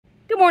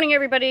Good morning,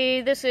 everybody.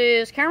 This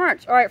is Karen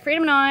Martz. All right,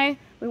 Freedom and I,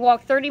 we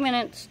walked 30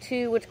 minutes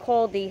to what's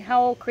called the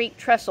Howell Creek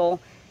Trestle.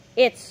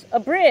 It's a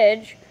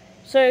bridge,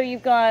 so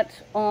you've got,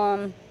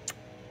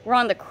 we're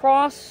on the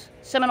Cross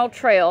Seminole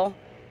Trail,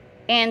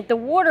 and the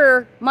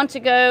water months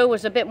ago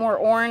was a bit more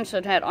orange, so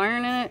it had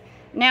iron in it.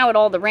 Now with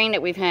all the rain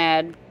that we've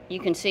had, you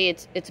can see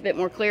it's a bit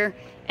more clear.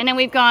 And then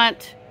we've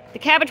got the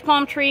cabbage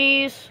palm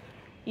trees,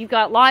 you've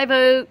got live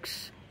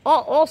oaks,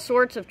 all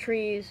sorts of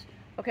trees.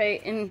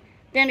 Okay, and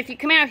then if you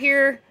come out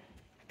here,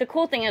 the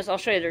cool thing is, I'll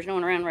show you, there's no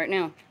one around right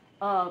now.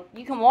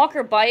 You can walk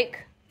or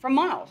bike for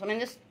miles. I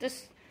mean,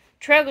 this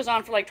trail goes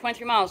on for like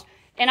 23 miles.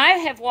 And I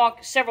have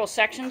walked several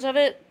sections of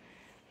it.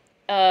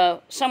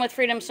 Some with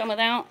Freedom, some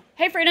without.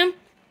 Hey, Freedom.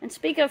 And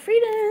speak of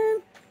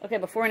Freedom. Okay,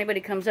 before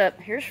anybody comes up,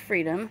 here's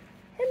Freedom.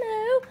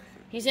 Hello.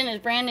 He's in his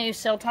brand new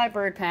cell tie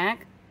bird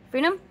pack.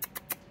 Freedom,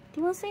 do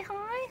you want to say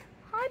hi?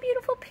 Hi,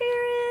 beautiful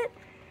parrot.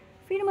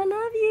 Freedom, I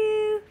love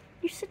you.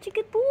 You're such a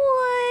good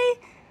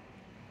boy.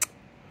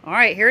 All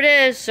right, here it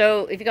is.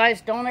 So if you guys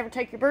don't ever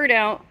take your bird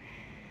out,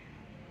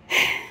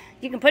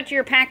 you can put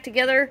your pack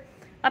together.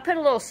 I put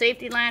a little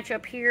safety latch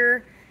up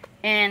here,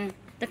 and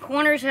the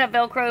corners have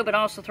Velcro, but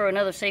also throw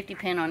another safety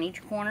pin on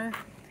each corner.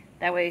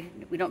 That way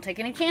we don't take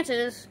any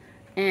chances,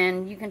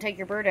 and you can take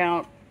your bird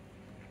out.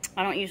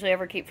 I don't usually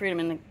ever keep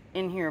Freedom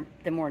in here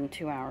more than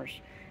 2 hours.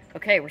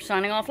 Okay, we're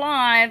signing off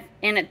live,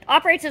 and it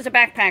operates as a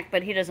backpack,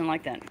 but he doesn't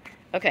like that.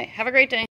 Okay, have a great day.